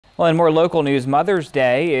Well, in more local news, Mother's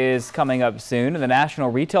Day is coming up soon, and the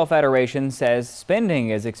National Retail Federation says spending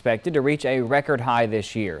is expected to reach a record high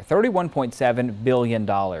this year, $31.7 billion.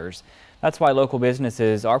 That's why local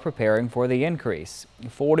businesses are preparing for the increase.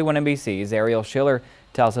 41 NBC's Ariel Schiller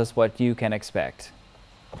tells us what you can expect.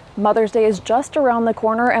 Mother's Day is just around the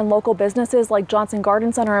corner, and local businesses like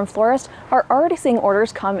Johnsons-Garden-Center-and-Florist are already seeing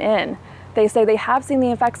orders come in. They say they have seen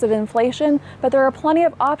the effects of inflation, but there are plenty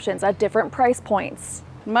of options at different price points.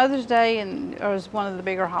 Mother's Day is one of the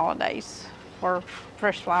bigger holidays for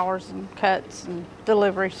fresh flowers and cuts and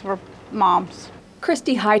deliveries for moms.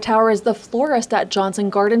 Christy Hightower is the florist at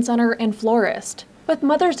Johnson Garden Center and Florist. With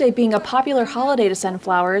Mother's Day being a popular holiday to send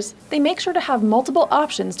flowers, they make sure to have multiple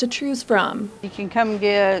options to choose from. You can come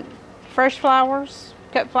get fresh flowers,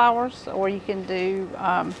 cut flowers, or you can do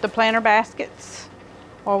the planter baskets,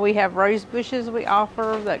 or we have rose bushes we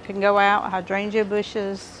offer that can go out, hydrangea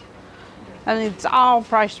bushes. I mean, it's all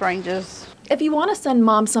price ranges. If you want to send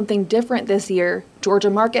mom something different this year, Georgia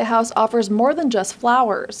Market House offers more than just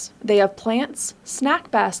flowers. They have plants, snack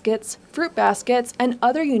baskets, fruit baskets, and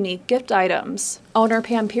other unique gift items. Owner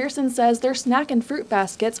Pam Pearson says their snack and fruit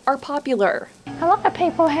baskets are popular. A lot of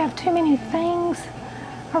people have too many things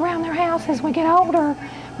around their house. As we get older,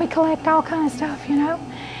 we collect all kinds of stuff, you know.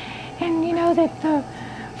 And you know that the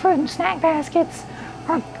fruit and snack baskets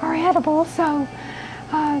are edible, so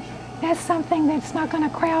that's something that's not going to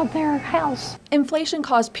crowd their house. Inflation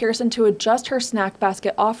caused Pearson to adjust her snack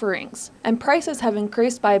basket offerings, and prices have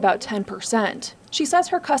increased by about 10%. She says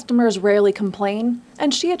her customers rarely complain,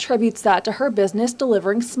 and she attributes that to her business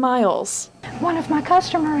delivering smiles. One of my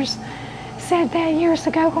customers said that years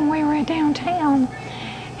ago when we were downtown,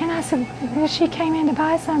 and I said, she came in to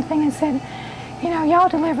buy something and said, you know, y'all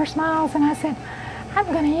deliver smiles, and I said, I'm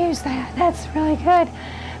going to use that. That's really good,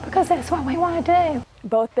 because that's what we want to do.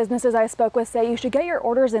 Both businesses I spoke with say you should get your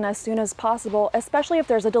orders in as soon as possible, especially if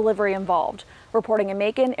there's a delivery involved. Reporting in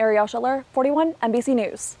Macon, Ariel Schiller, 41 NBC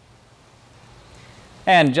News.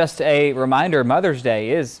 And just a reminder, Mother's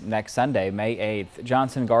Day is next Sunday, May 8th.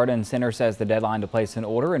 Johnson Garden Center says the deadline to place an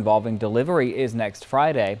order involving delivery is next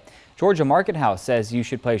Friday. Georgia Market House says you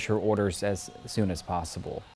should place your orders as soon as possible.